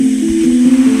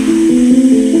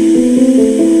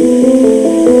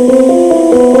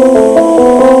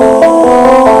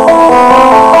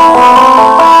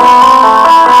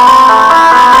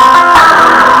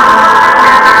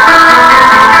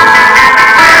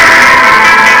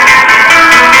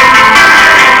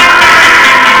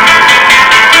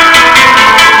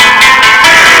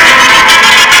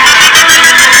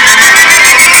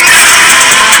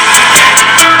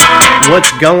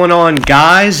What's going on,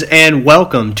 guys, and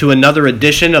welcome to another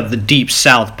edition of the Deep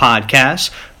South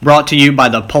Podcast, brought to you by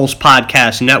the Pulse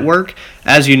Podcast Network.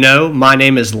 As you know, my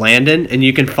name is Landon, and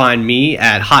you can find me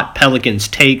at Hot Pelicans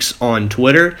Takes on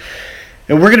Twitter.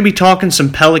 And we're going to be talking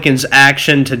some Pelicans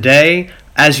action today.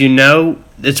 As you know,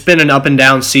 it's been an up and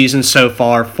down season so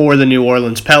far for the New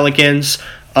Orleans Pelicans.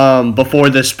 Before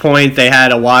this point, they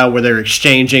had a while where they're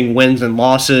exchanging wins and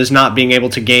losses, not being able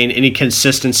to gain any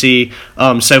consistency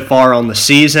so far on the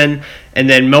season. And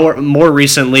then more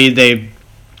recently, they've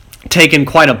taken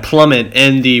quite a plummet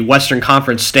in the Western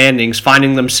Conference standings,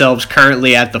 finding themselves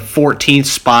currently at the 14th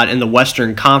spot in the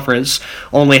Western Conference,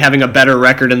 only having a better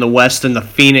record in the West than the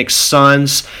Phoenix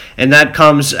Suns. And that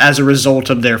comes as a result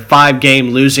of their 5-game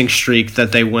losing streak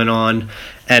that they went on.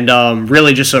 And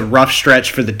really just a rough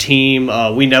stretch for the team.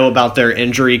 We know about their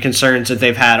injury concerns that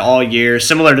they've had all year,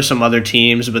 similar to some other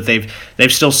teams, but they've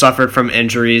still suffered from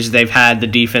injuries. They've had the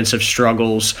defensive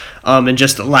struggles, and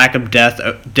just the lack of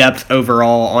depth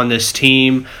overall on this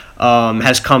team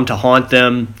has come to haunt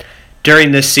them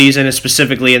during this season, and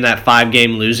specifically in that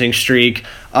 5-game losing streak.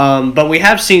 But we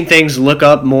have seen things look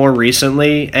up more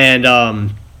recently,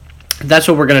 and that's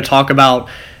what we're going to talk about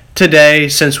today,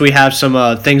 since we have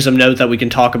some things of note that we can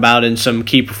talk about and some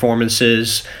key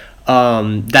performances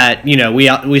that, you know,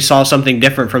 we saw something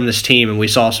different from this team, and we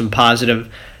saw some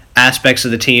positive aspects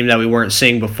of the team that we weren't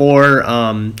seeing before.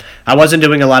 I wasn't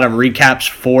doing a lot of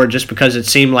recaps just because it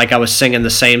seemed like I was singing the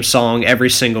same song every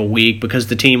single week because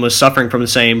the team was suffering from the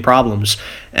same problems.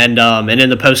 And in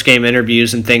the post-game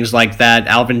interviews and things like that,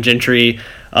 Alvin Gentry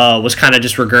was kind of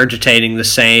just regurgitating the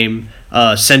same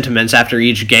sentiments after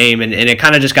each game, and it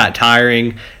kind of just got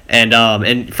tiring.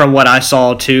 And from what I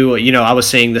saw too, you know, I was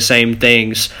seeing the same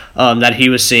things that he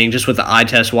was seeing just with the eye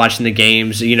test watching the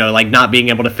games, you know, like not being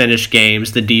able to finish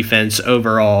games, the defense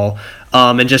overall,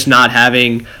 and just not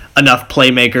having enough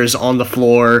playmakers on the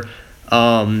floor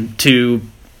to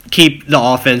keep the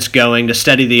offense going, to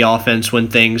steady the offense when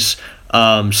things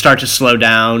start to slow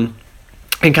down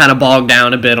and kind of bog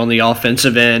down a bit on the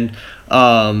offensive end.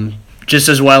 Just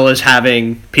as well as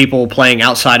having people playing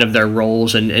outside of their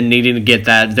roles and needing to get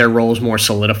their roles more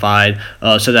solidified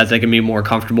so that they can be more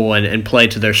comfortable and play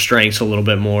to their strengths a little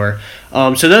bit more.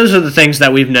 So those are the things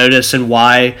that we've noticed and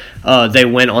why they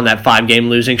went on that 5-game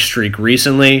losing streak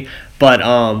recently. But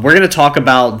we're going to talk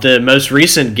about the most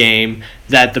recent game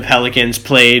that the Pelicans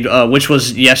played, which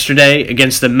was yesterday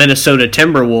against the Minnesota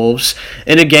Timberwolves,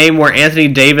 in a game where Anthony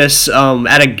Davis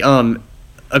at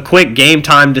a quick game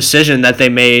time decision that they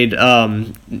made.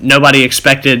 Nobody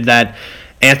expected that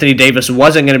Anthony Davis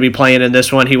wasn't going to be playing in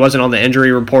this one. He wasn't on the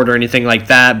injury report or anything like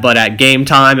that, but at game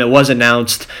time it was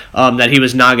announced that he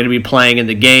was not going to be playing in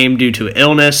the game due to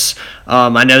illness.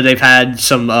 I know they've had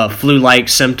some flu-like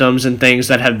symptoms and things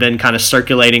that have been kind of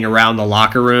circulating around the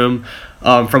locker room.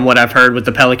 From what I've heard with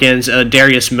the Pelicans,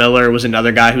 Darius Miller was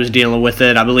another guy who was dealing with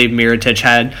it. I believe Mirotic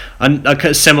had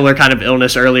a similar kind of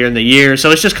illness earlier in the year. So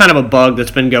it's just kind of a bug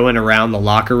that's been going around the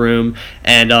locker room.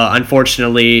 And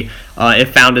unfortunately, it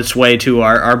found its way to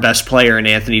our best player in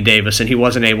Anthony Davis, and he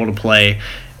wasn't able to play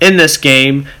in this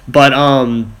game. But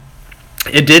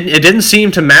it didn't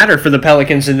seem to matter for the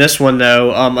Pelicans in this one,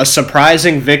 though. A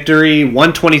surprising victory,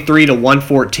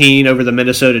 123-114 over the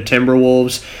Minnesota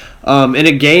Timberwolves. In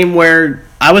a game where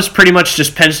I was pretty much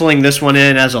just penciling this one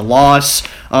in as a loss,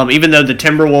 even though the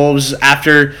Timberwolves,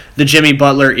 after the Jimmy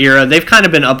Butler era, they've kind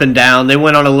of been up and down. They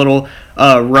went on a little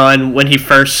run when he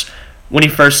first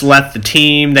left the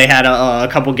team. They had a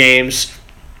couple games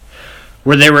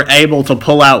where they were able to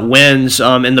pull out wins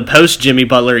in the post-Jimmy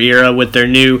Butler era with their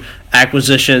new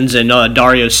acquisitions in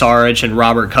Dario Saric and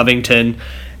Robert Covington.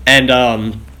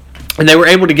 And they were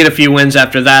able to get a few wins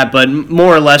after that, but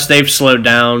more or less they've slowed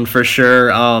down for sure.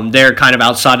 They're kind of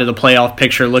outside of the playoff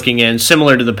picture looking in,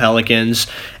 similar to the Pelicans.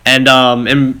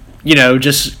 And you know,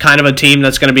 just kind of a team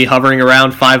that's going to be hovering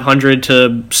around 500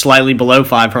 to slightly below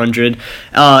 500.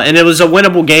 And it was a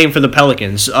winnable game for the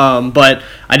Pelicans. But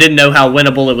I didn't know how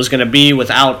winnable it was going to be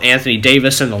without Anthony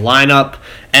Davis in the lineup.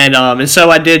 And so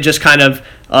I did just kind of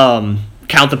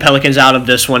count the Pelicans out of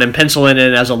this one and pencil it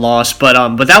in as a loss,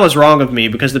 but that was wrong of me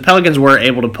because the Pelicans were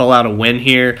able to pull out a win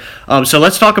here. So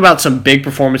let's talk about some big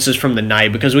performances from the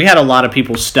night, because we had a lot of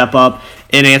people step up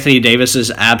in Anthony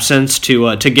Davis's absence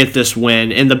to get this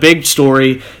win. And the big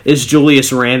story is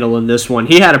Julius Randle in this one.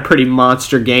 He had a pretty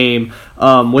monster game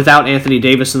without Anthony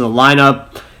Davis in the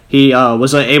lineup. He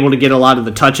was able to get a lot of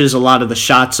the touches, a lot of the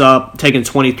shots up, taking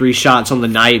 23 shots on the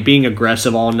night, being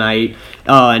aggressive all night.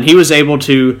 And he was able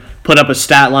to put up a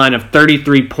stat line of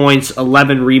 33 points,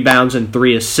 11 rebounds, and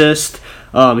 3 assists.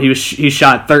 He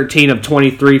shot 13 of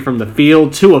 23 from the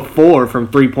field, 2 of 4 from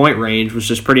 3-point range, which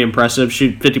is pretty impressive.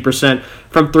 Shoot 50%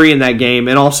 from 3 in that game,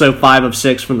 and also 5 of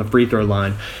 6 from the free throw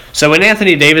line. So in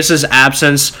Anthony Davis's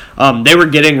absence, they were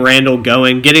getting Randall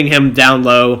going, getting him down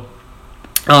low,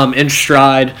 in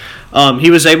stride.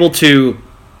 He was able to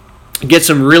get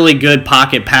some really good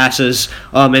pocket passes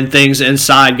and things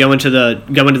inside, go into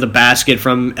the basket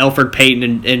from Elfrid Payton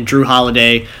and Jrue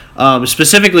Holiday.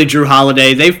 Specifically Jrue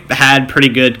Holiday, they've had pretty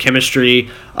good chemistry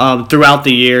throughout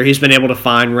the year. He's been able to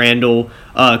find Randall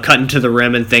cutting to the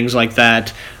rim and things like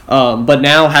that. But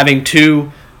now having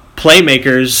two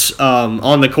playmakers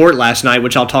on the court last night,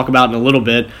 which I'll talk about in a little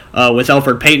bit, with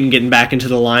Elfrid Payton getting back into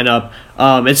the lineup,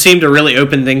 it seemed to really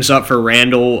open things up for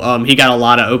Randall. He got a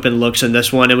lot of open looks in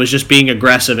this one. It was just being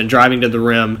aggressive and driving to the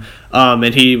rim,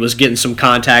 and he was getting some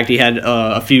contact. He had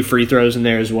a few free throws in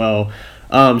there as well.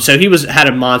 So he had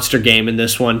a monster game in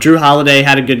this one. Jrue Holiday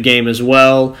had a good game as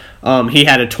well. He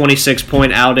had a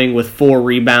 26-point outing with 4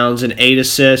 rebounds and 8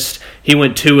 assists. He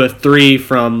went 2 of 3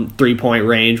 from 3-point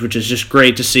range, which is just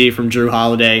great to see from Jrue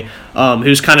Holiday,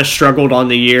 who's kind of struggled on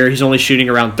the year. He's only shooting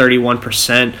around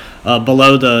 31%,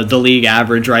 below the league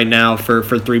average right now for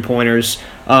three-pointers.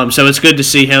 So it's good to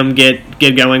see him get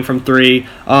going from 3.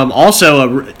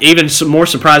 Also, even more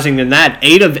surprising than that,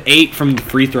 8 of 8 from the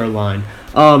free throw line.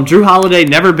 Jrue Holiday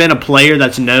never been a player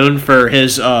that's known for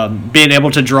his being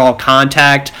able to draw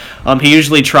contact. He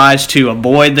usually tries to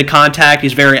avoid the contact.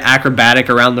 He's very acrobatic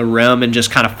around the rim and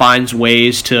just kind of finds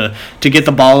ways to get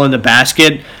the ball in the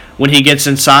basket when he gets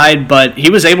inside. But he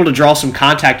was able to draw some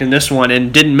contact in this one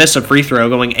and didn't miss a free throw,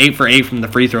 going 8 for 8 from the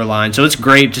free throw line. So it's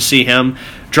great to see him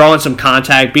drawing some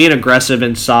contact, being aggressive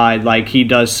inside like he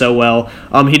does so well.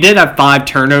 He did have 5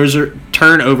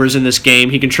 turnovers in this game.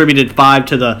 He contributed 5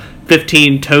 to the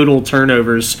 15 total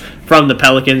turnovers from the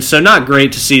Pelicans, so not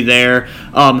great to see there.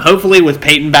 Hopefully with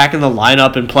Payton back in the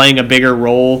lineup and playing a bigger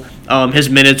role, his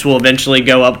minutes will eventually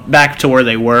go up back to where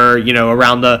they were,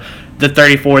 around the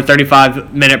 34,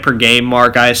 35 minute per game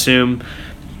mark, I assume,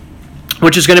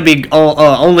 which is going to be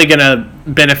only going to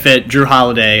benefit Jrue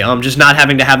Holiday. Just not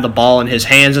having to have the ball in his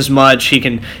hands as much. He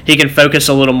can focus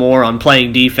a little more on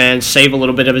playing defense, save a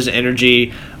little bit of his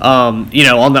energy, on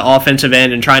the offensive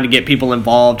end and trying to get people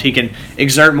involved. He can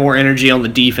exert more energy on the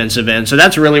defensive end. So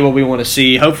that's really what we want to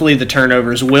see. Hopefully the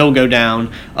turnovers will go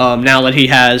down now that he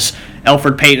has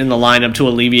Elfrid Payton in the lineup to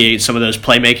alleviate some of those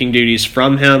playmaking duties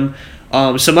from him.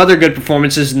 Some other good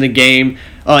performances in the game.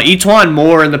 E'Twaun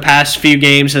Moore in the past few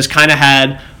games has kind of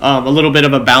had a little bit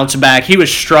of a bounce back. He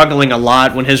was struggling a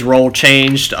lot when his role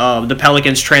changed. The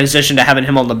Pelicans transitioned to having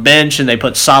him on the bench, and they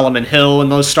put Solomon Hill in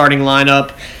the starting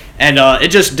lineup. And it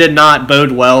just did not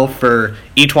bode well for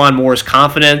E'Twaun Moore's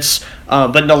confidence.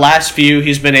 But in the last few,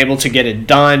 he's been able to get it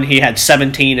done. He had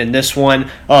 17 in this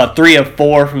one, 3 of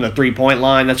 4 from the three-point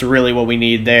line. That's really what we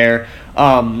need there.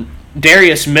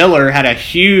 Darius Miller had a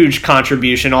huge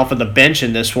contribution off of the bench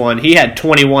in this one. He had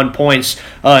 21 points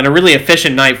and a really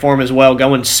efficient night for him as well,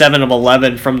 going 7 of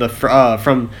 11 from the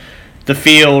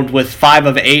field with 5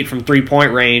 of 8 from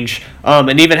three-point range,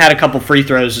 and even had a couple free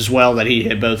throws as well that he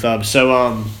hit both of.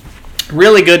 So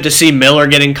really good to see Miller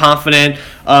getting confident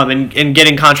and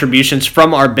getting contributions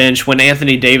from our bench when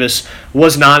Anthony Davis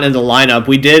was not in the lineup.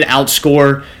 We did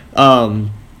outscore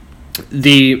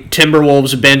the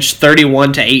Timberwolves bench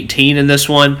 31-18 in this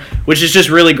one, which is just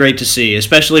really great to see,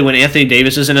 especially when Anthony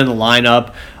Davis isn't in the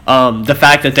lineup. The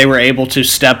fact that they were able to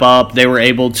step up, they were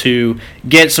able to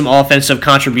get some offensive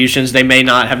contributions they may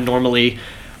not have normally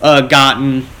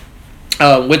gotten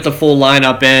with the full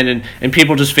lineup in, and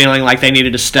people just feeling like they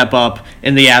needed to step up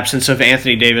in the absence of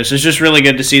Anthony Davis. It's just really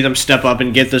good to see them step up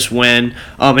and get this win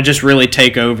and just really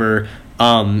take over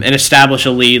and establish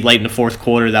a lead late in the fourth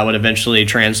quarter that would eventually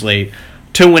translate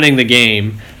to winning the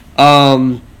game.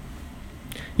 So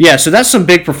that's some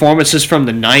big performances from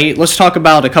the night. Let's talk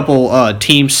about a couple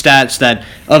team stats that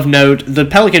of note. The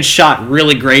Pelicans shot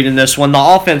really great in this one. The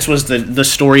offense was the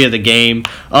story of the game.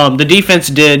 The defense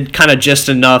did kind of just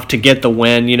enough to get the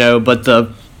win, but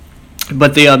the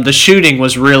shooting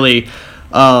was really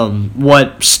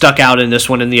what stuck out in this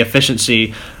one in the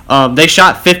efficiency. They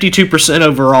shot 52%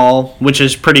 overall, which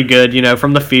is pretty good,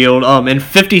 from the field, and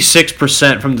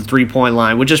 56% from the three-point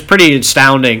line, which is pretty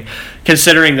astounding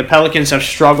considering the Pelicans have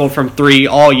struggled from 3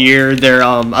 all year. They're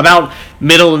about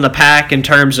middle in the pack in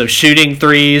terms of shooting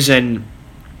threes, and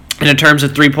in terms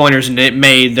of three-pointers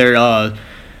made, they're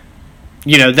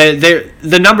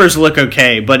the numbers look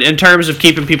okay, but in terms of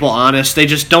keeping people honest, they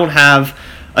just don't have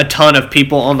a ton of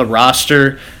people on the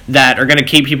roster that are going to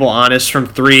keep people honest from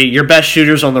 3. Your best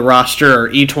shooters on the roster are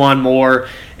E'Twaun Moore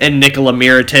and Nikola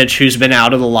Mirotic, who's been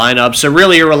out of the lineup. So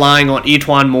really, you're relying on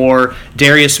Etuan Moore,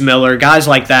 Darius Miller, guys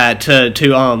like that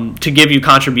to give you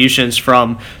contributions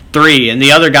from three. And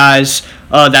the other guys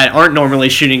that aren't normally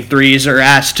shooting threes are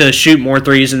asked to shoot more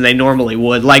threes than they normally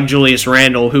would, like Julius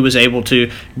Randle, who was able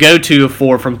to go 2 of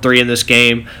 4 from three in this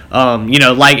game.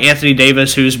 Like Anthony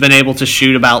Davis, who's been able to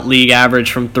shoot about league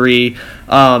average from three.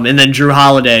 And then Drew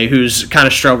Holiday, who's kind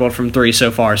of struggled from three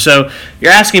so far. So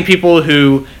you're asking people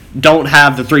who don't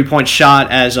have the three-point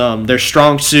shot as their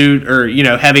strong suit or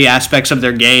heavy aspects of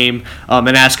their game, and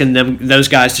asking those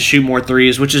guys to shoot more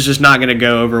threes, which is just not going to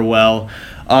go over well.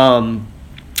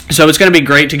 So it's going to be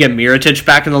great to get Mirotic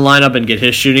back in the lineup and get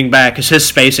his shooting back, because his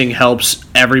spacing helps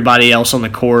everybody else on the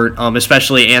court,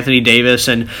 especially Anthony Davis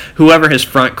and whoever his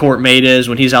front court mate is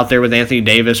when he's out there with Anthony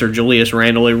Davis or Julius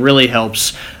Randle. It really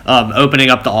helps opening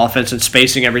up the offense and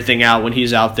spacing everything out when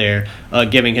he's out there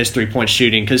giving his three-point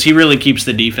shooting, because he really keeps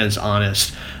the defense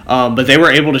honest. But they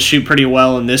were able to shoot pretty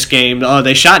well in this game.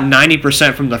 They shot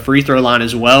 90% from the free throw line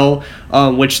as well,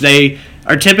 which they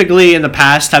are typically in the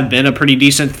past have been a pretty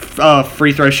decent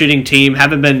free throw shooting team.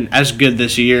 Haven't been as good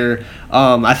this year.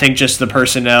 I think just the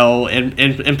personnel and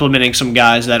implementing some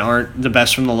guys that aren't the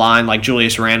best from the line, like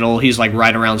Julius Randle. He's like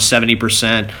right around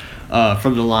 70%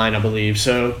 from the line, I believe.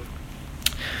 So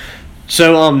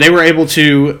they were able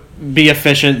to be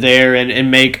efficient there and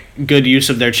make good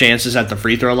use of their chances at the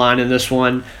free throw line in this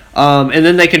one. And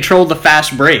then they controlled the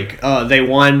fast break. They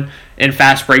won in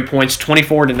fast break points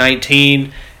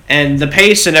 24-19. And the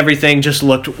pace and everything just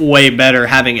looked way better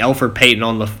having Elfrid Payton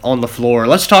on the floor.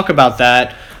 Let's talk about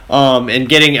that and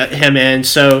getting him in.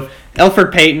 So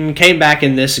Elfrid Payton came back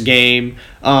in this game.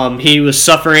 He was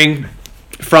suffering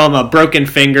from a broken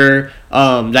finger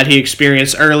that he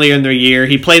experienced earlier in the year.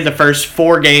 He played the first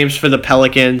 4 games for the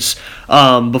Pelicans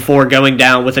before going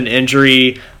down with an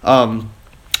injury.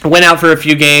 Went out for a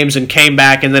few games and came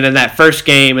back, and then in that first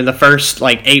game, in the first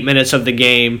 8 minutes of the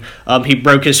game, he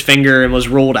broke his finger and was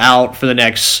ruled out for the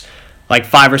next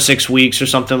 5 or 6 weeks or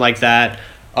something like that.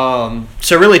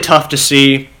 So really tough to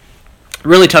see.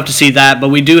 Really tough to see that, but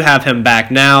we do have him back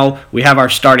now. We have our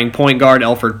starting point guard,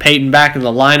 Elfrid Payton, back in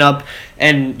the lineup,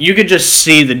 and you could just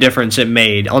see the difference it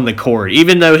made on the court.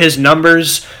 Even though his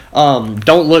numbers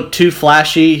don't look too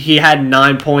flashy, he had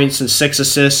 9 points and 6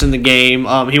 assists in the game.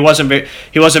 He wasn't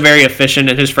very efficient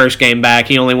in his first game back.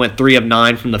 He only went 3 of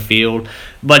 9 from the field,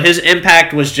 but his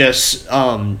impact was just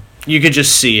you could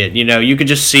just see it. You could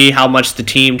just see how much the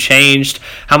team changed,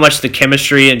 how much the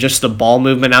chemistry and just the ball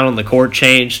movement out on the court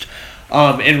changed.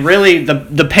 And really,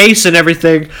 the pace and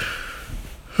everything,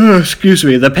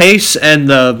 the pace and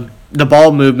the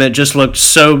ball movement just looked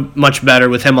so much better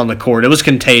with him on the court. It was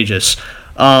contagious.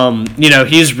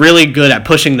 He's really good at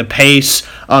pushing the pace.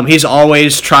 He's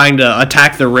always trying to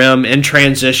attack the rim in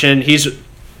transition.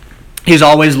 He's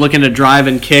always looking to drive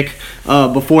and kick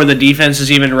before the defense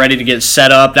is even ready to get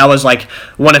set up. That was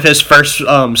one of his first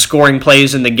scoring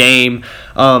plays in the game.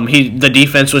 The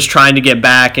defense was trying to get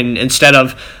back, and instead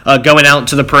of going out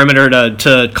to the perimeter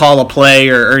to call a play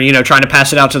or trying to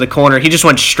pass it out to the corner, he just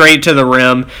went straight to the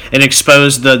rim and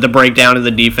exposed the breakdown of the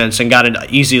defense and got an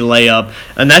easy layup.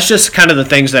 And that's just kind of the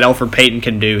things that Elfrid Payton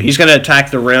can do. He's going to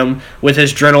attack the rim with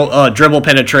his dribble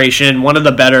penetration, one of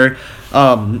the better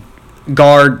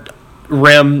guard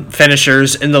rim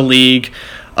finishers in the league.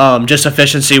 Just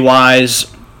efficiency wise,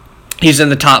 he's in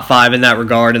the top 5 in that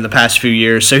regard in the past few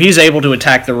years. So he's able to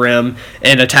attack the rim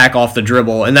and attack off the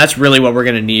dribble, and that's really what we're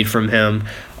going to need from him.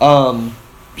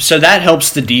 So that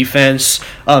helps the defense.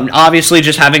 Obviously,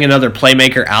 just having another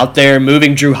playmaker out there,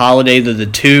 moving Drew Holiday to the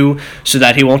 2 so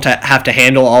that he won't have to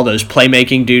handle all those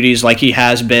playmaking duties like he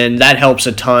has been, that helps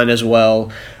a ton as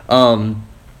well.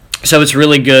 So it's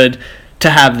really good to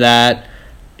have that.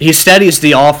 He steadies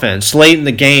the offense late in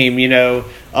the game.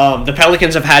 The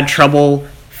Pelicans have had trouble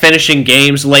finishing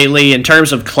games lately. In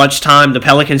terms of clutch time, the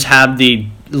Pelicans have the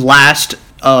last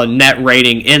net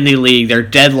rating in the league. They're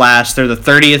dead last. They're the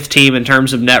 30th team in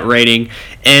terms of net rating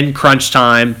in crunch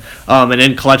time and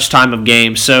in clutch time of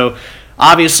games. So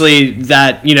obviously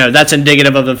that's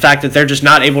indicative of the fact that they're just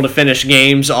not able to finish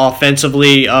games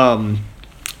offensively.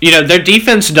 Their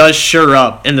defense does sure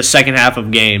up in the second half of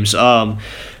games.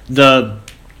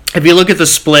 If you look at the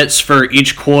splits for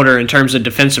each quarter in terms of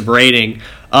defensive rating,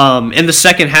 in the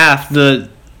second half, the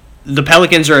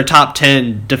Pelicans are a top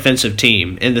 10 defensive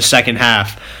team in the second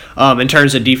half in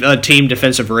terms of team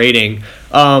defensive rating,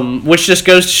 which just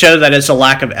goes to show that it's a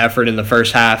lack of effort in the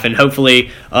first half, and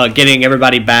hopefully getting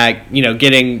everybody back,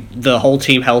 getting the whole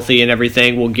team healthy and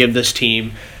everything will give this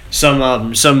team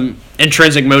some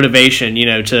intrinsic motivation,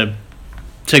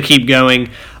 to to keep going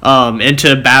and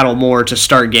to battle more to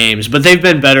start games. But they've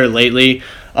been better lately.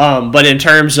 But in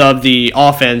terms of the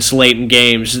offense late in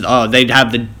games, they'd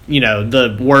have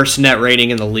the worst net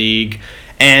rating in the league.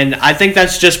 And I think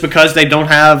that's just because they don't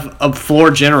have a floor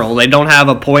general. They don't have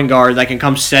a point guard that can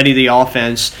come steady the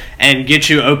offense and get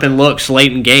you open looks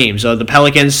late in games. The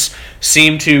Pelicans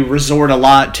seem to resort a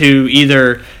lot to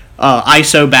either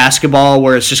ISO basketball,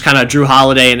 where it's just kind of Drew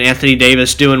Holiday and Anthony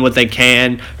Davis doing what they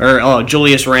can, or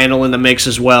Julius Randle in the mix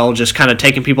as well, just kind of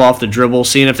taking people off the dribble,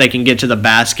 seeing if they can get to the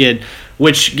basket,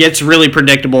 which gets really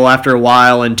predictable after a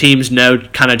while, and teams know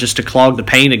kind of just to clog the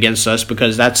paint against us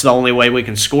because that's the only way we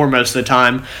can score most of the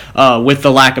time with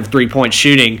the lack of three-point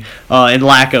shooting and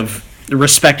lack of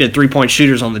respected three-point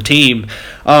shooters on the team.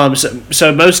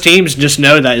 So most teams just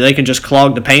know that they can just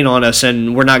clog the paint on us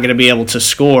and we're not going to be able to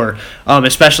score,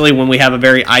 especially when we have a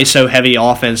very ISO-heavy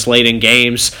offense late in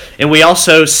games. And we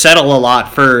also settle a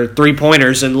lot for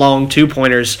three-pointers and long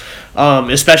two-pointers,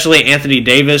 especially Anthony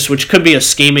Davis, which could be a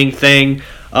scheming thing.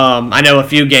 I know a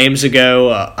few games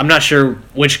ago, I'm not sure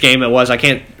which game it was, I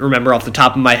can't remember off the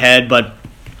top of my head, but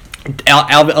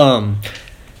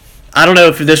I don't know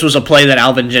if this was a play that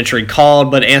Alvin Gentry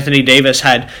called, but Anthony Davis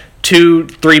had 2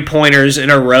 3-pointers in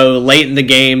a row late in the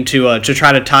game to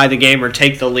try to tie the game or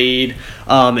take the lead,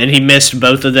 and he missed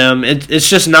both of them. It's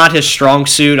just not his strong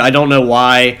suit. I don't know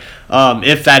why.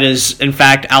 If that is, in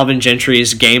fact, Alvin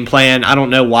Gentry's game plan, I don't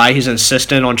know why he's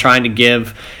insistent on trying to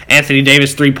give Anthony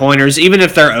Davis 3-pointers, even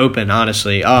if they're open,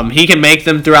 honestly. He can make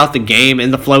them throughout the game,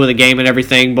 in the flow of the game and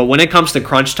everything, but when it comes to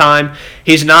crunch time,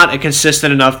 he's not a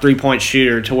consistent enough 3-point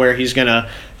shooter to where he's going to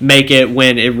make it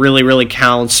when it really, really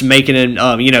counts, make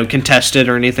it contested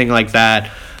or anything like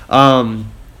that.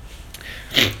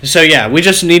 So, yeah, we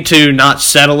just need to not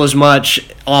settle as much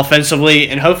offensively,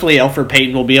 and hopefully Elfrid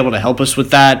Payton will be able to help us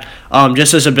with that.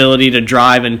 Just his ability to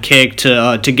drive and kick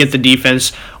to get the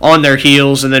defense on their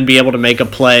heels and then be able to make a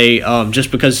play just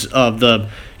because of the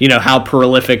how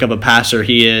prolific of a passer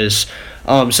he is.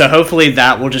 So hopefully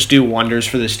that will just do wonders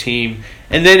for this team.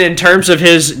 And then in terms of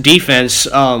his defense,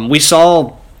 we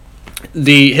saw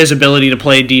his ability to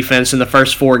play defense in the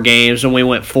first 4 games when we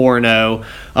went 4-0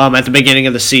 at the beginning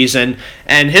of the season,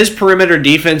 and his perimeter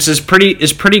defense is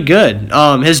pretty good.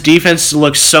 His defense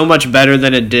looks so much better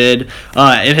than it did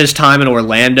in his time in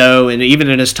Orlando and even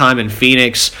in his time in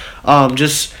Phoenix.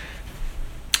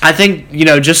 I think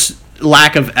just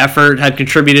lack of effort had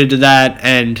contributed to that,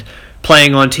 and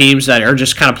playing on teams that are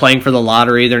just kind of playing for the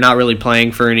lottery. They're not really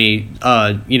playing for any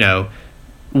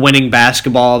winning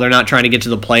basketball. They're not trying to get to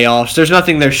the playoffs. There's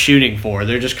nothing they're shooting for.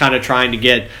 They're just kind of trying to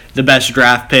get the best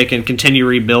draft pick and continue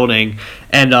rebuilding.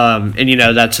 And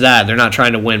that's that. They're not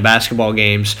trying to win basketball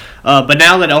games. But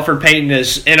now that Elfrid Payton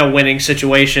is in a winning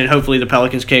situation, hopefully the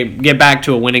Pelicans can get back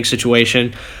to a winning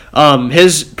situation.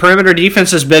 His perimeter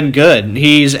defense has been good.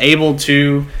 He's able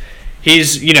to...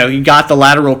 he got the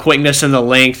lateral quickness and the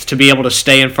length to be able to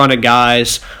stay in front of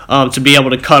guys, to be able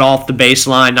to cut off the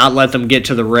baseline, not let them get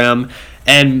to the rim.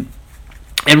 And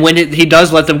when he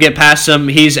does let them get past him,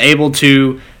 he's able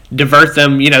to divert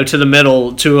them, to the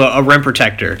middle to a rim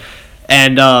protector.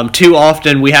 And too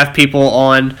often we have people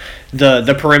on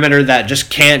the perimeter that just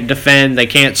can't defend, they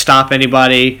can't stop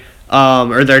anybody,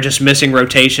 or they're just missing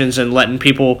rotations and letting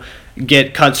people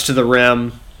get cuts to the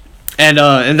rim. And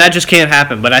that just can't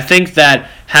happen. But I think that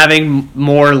having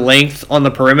more length on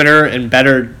the perimeter and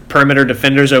better perimeter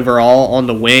defenders overall on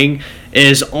the wing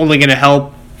is only going to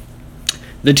help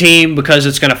the team, because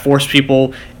it's going to force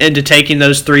people into taking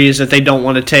those threes that they don't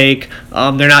want to take.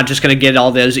 They're not just going to get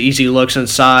all those easy looks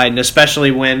inside, and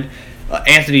especially when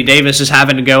Anthony Davis is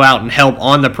having to go out and help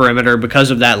on the perimeter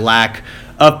because of that lack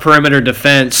of perimeter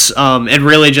defense. It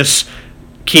really just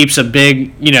keeps a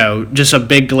big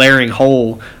glaring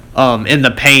hole in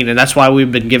the paint, and that's why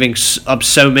we've been giving up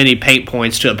so many paint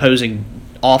points to opposing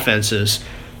offenses.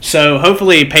 So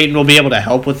hopefully Payton will be able to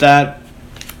help with that.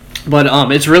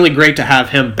 But it's really great to have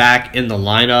him back in the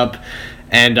lineup.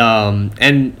 And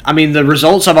I mean, the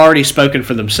results have already spoken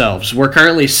for themselves. We're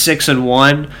currently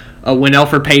 6-1 when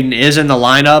Elfrid Payton is in the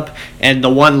lineup, and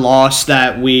the one loss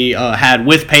that we had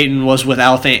with Payton was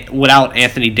without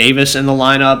Anthony Davis in the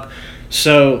lineup.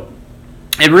 So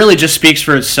it really just speaks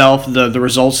for itself, the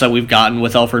results that we've gotten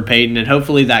with Elfrid Payton, and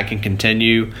hopefully that can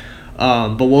continue.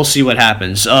 But we'll see what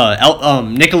happens.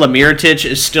 Nikola Mirotic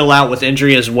is still out with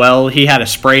injury as well. He had a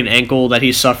sprained ankle that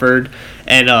he suffered,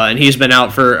 and he's been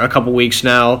out for a couple weeks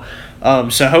now.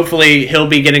 So hopefully he'll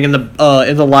be getting in the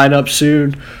lineup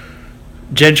soon.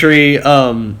 Gentry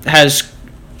has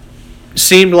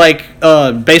seemed like,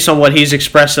 based on what he's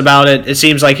expressed about it, it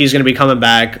seems like he's going to be coming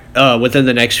back within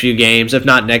the next few games, if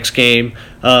not next game,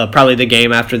 probably the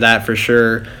game after that for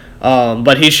sure.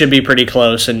 But he should be pretty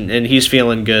close, and he's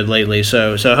feeling good lately.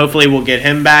 So hopefully we'll get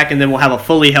him back, and then we'll have a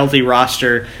fully healthy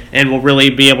roster, and we'll really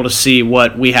be able to see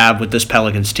what we have with this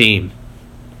Pelicans team.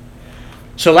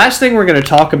 So last thing we're going to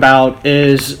talk about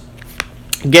is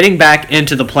getting back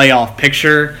into the playoff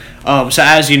picture. So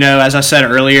as you know, as I said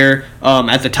earlier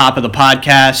at the top of the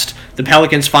podcast, the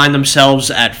Pelicans find themselves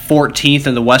at 14th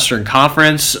in the Western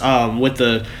Conference with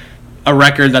a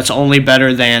record that's only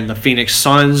better than the Phoenix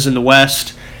Suns in the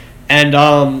West. And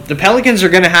the Pelicans are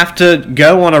going to have to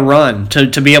go on a run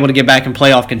to be able to get back in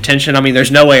playoff contention. I mean,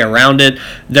 there's no way around it.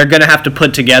 They're going to have to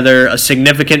put together a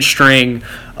significant string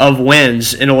of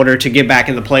wins in order to get back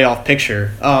in the playoff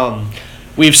picture.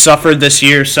 We've suffered this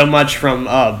year so much from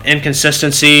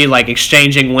inconsistency, like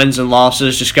exchanging wins and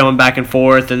losses, just going back and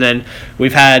forth. And then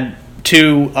we've had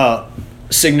two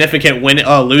significant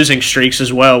losing streaks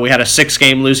as well. We had a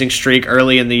 6-game losing streak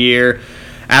early in the year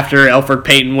after Elfrid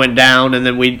Payton went down, and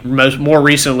then we more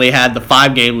recently had the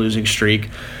 5-game losing streak.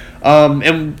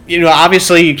 And,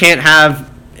 obviously you can't have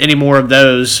any more of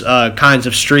those kinds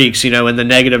of streaks, in the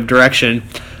negative direction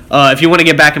if you want to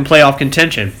get back in playoff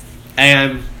contention.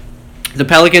 And the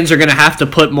Pelicans are going to have to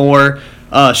put more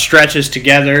stretches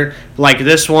together like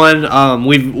this one.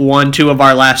 We've won 2 of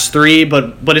our last 3,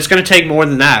 but it's going to take more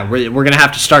than that. We're going to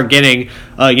have to start getting,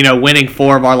 winning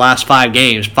 4 of our last 5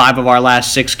 games, 5 of our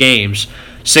last 6 games,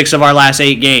 6 of our last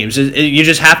 8 games. You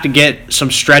just have to get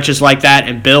some stretches like that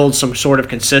and build some sort of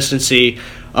consistency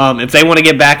if they want to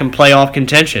get back in playoff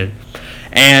contention.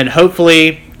 And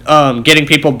hopefully getting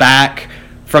people back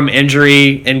from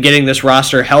injury and getting this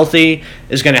roster healthy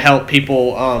is going to help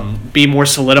people be more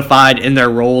solidified in their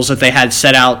roles that they had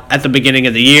set out at the beginning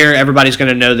of the year. Everybody's going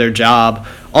to know their job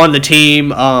on the team.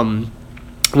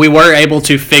 We were able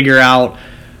to figure out,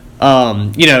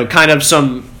 kind of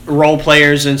some role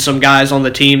players and some guys on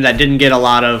the team that didn't get a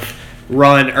lot of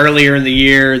run earlier in the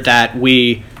year that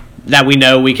we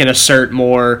know we can assert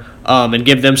more and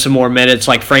give them some more minutes,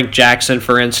 like Frank Jackson,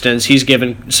 for instance. He's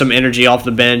given some energy off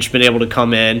the bench, been able to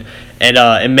come in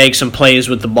and make some plays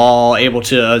with the ball, able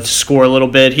to score a little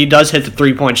bit. He does hit the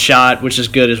three-point shot, which is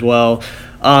good as well.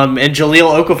 And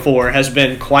Jahlil Okafor has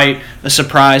been quite a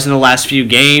surprise in the last few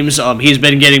games. He's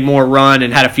been getting more run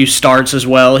and had a few starts as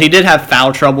well. He did have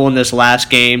foul trouble in this last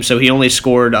game, so he only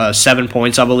scored 7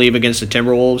 points, I believe, against the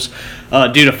Timberwolves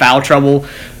due to foul trouble.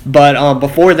 But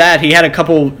before that, he had a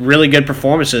couple really good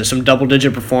performances, some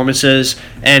double-digit performances,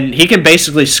 and he can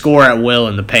basically score at will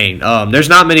in the paint. There's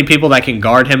not many people that can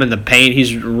guard him in the paint.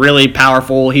 He's really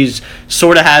powerful. He's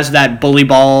sort of has that bully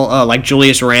ball like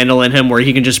Julius Randle in him, where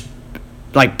he can just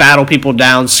battle people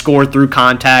down, score through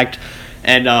contact,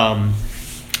 and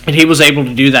he was able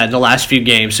to do that in the last few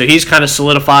games. So he's kind of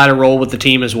solidified a role with the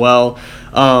team as well.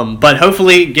 But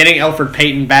hopefully getting Elfrid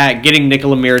Payton back, getting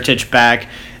Nikola Mirotic back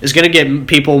is going to get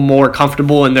people more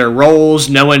comfortable in their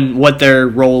roles, knowing what their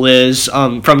role is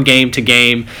from game to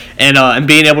game, and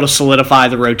being able to solidify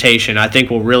the rotation. I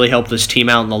think will really help this team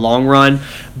out in the long run.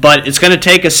 But it's going to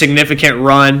take a significant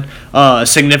run, a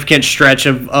significant stretch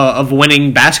of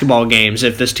winning basketball games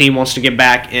if this team wants to get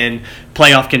back in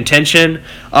playoff contention.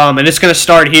 And it's going to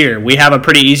start here. We have a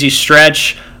pretty easy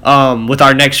stretch with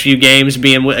our next few games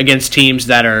being against teams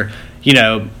that are,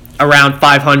 around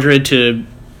 500 to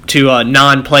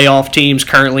non-playoff teams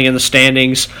currently in the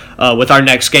standings, with our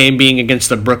next game being against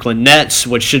the Brooklyn Nets,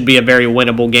 which should be a very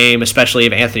winnable game, especially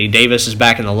if Anthony Davis is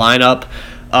back in the lineup.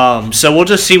 So we'll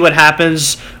just see what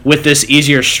happens with this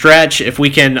easier stretch. If we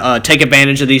can take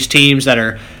advantage of these teams that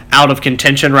are out of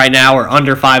contention right now or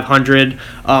under 500,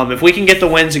 if we can get the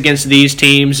wins against these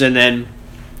teams and then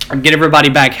get everybody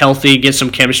back healthy, get some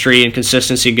chemistry and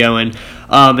consistency going,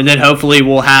 and then hopefully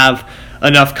we'll have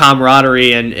enough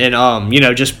camaraderie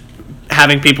and just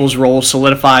having people's roles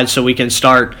solidified so we can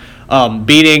start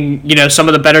beating some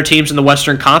of the better teams in the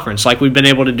Western Conference, like we've been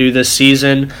able to do this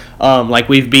season. Like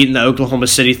we've beaten the Oklahoma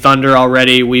City Thunder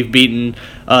already. We've beaten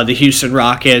the Houston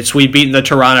Rockets. We've beaten the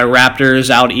Toronto Raptors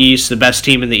out east, the best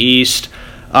team in the East.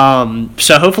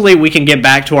 So hopefully we can get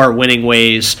back to our winning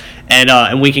ways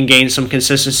and we can gain some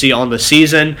consistency on the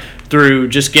season through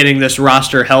just getting this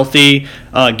roster healthy,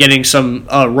 getting some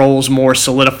roles more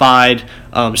solidified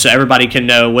so everybody can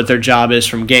know what their job is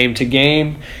from game to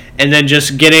game, and then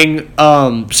just getting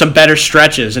some better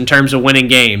stretches in terms of winning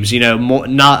games.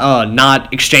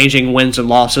 Not exchanging wins and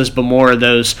losses, but more of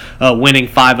those winning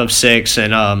 5 of 6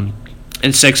 and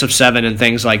 6 of 7 and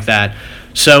things like that.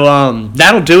 So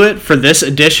that'll do it for this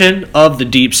edition of the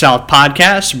Deep South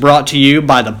Podcast, brought to you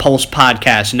by the Pulse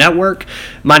Podcast Network.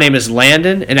 My name is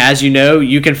Landon, and as you know,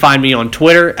 you can find me on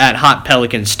Twitter at Hot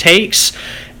Pelicans Takes.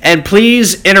 And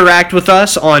please interact with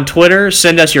us on Twitter.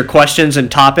 Send us your questions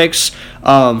and topics for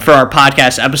our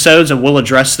podcast episodes, and we'll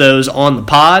address those on the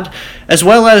pod. As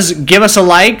well as give us a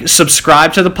like,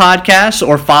 subscribe to the podcast,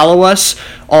 or follow us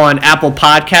on Apple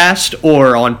Podcast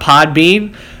or on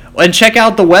Podbean. And check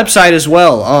out the website as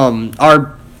well.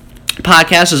 Our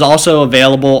podcast is also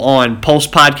available on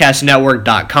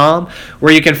pulsepodcastnetwork.com,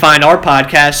 where you can find our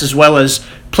podcast as well as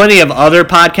plenty of other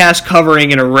podcasts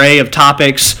covering an array of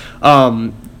topics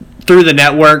through the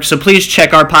network. So please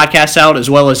check our podcast out as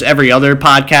well as every other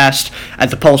podcast at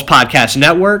the Pulse Podcast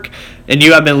Network. And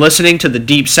you have been listening to the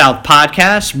Deep South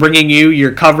Podcast, bringing you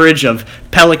your coverage of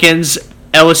Pelicans,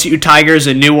 LSU Tigers,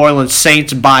 and New Orleans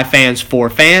Saints by fans for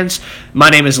fans. My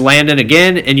name is Landon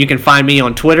again, and you can find me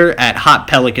on Twitter at Hot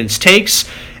Pelicans Takes.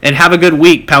 And have a good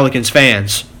week, Pelicans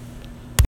fans.